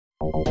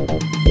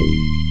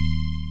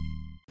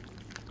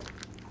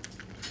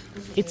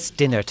It's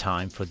dinner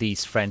time for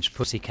these French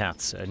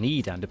pussycats, a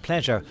need and a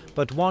pleasure,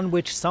 but one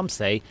which some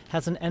say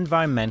has an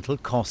environmental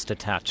cost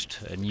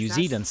attached. A New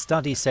Zealand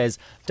study says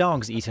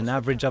dogs eat an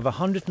average of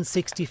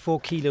 164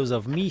 kilos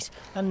of meat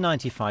and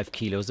 95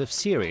 kilos of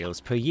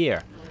cereals per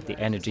year. The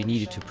energy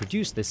needed to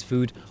produce this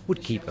food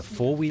would keep a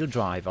four-wheel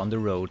drive on the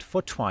road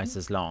for twice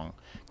as long.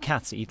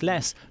 Cats eat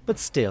less, but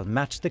still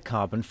match the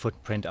carbon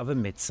footprint of a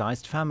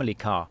mid-sized family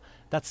car.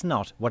 That's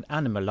not what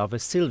animal lover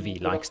Sylvie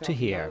likes to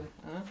hear.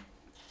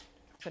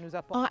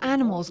 Our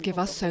animals give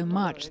us so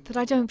much that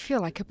I don't feel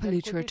like a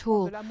polluter at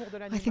all.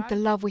 I think the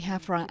love we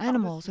have for our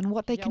animals and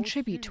what they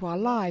contribute to our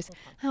lives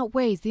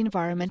outweighs the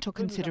environmental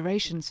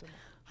considerations.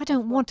 I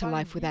don't want a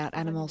life without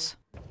animals.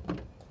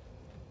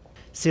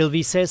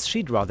 Sylvie says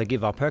she'd rather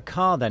give up her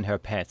car than her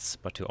pets,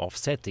 but to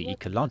offset the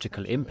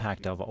ecological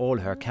impact of all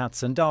her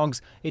cats and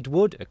dogs, it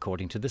would,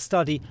 according to the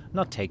study,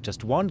 not take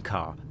just one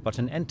car, but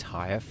an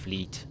entire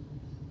fleet.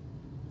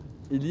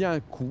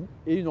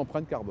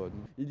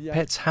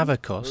 Pets have a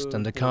cost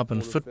and a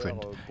carbon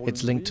footprint.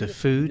 It's linked to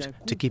food,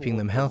 to keeping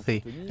them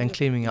healthy and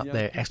cleaning up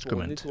their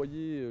excrement.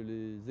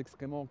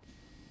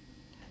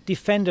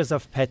 Defenders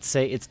of pets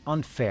say it's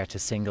unfair to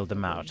single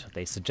them out.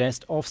 They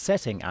suggest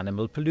offsetting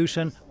animal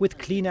pollution with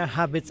cleaner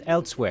habits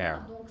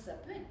elsewhere.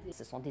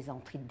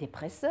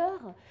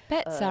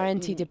 Pets are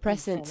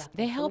antidepressants.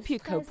 They help you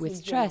cope with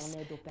stress.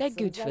 They're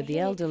good for the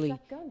elderly.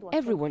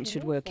 Everyone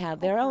should work out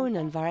their own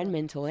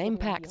environmental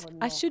impact.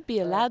 I should be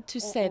allowed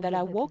to say that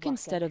I walk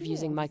instead of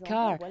using my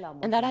car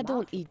and that I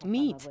don't eat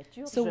meat.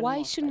 So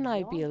why shouldn't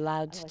I be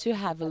allowed to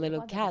have a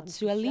little cat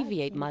to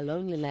alleviate my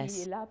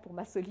loneliness?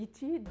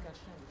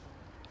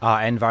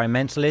 Are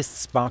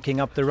environmentalists barking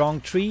up the wrong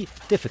tree?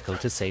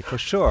 Difficult to say for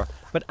sure.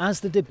 But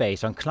as the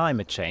debate on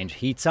climate change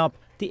heats up,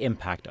 the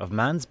impact of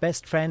man's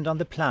best friend on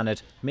the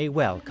planet may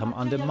well come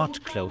under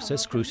much closer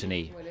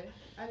scrutiny.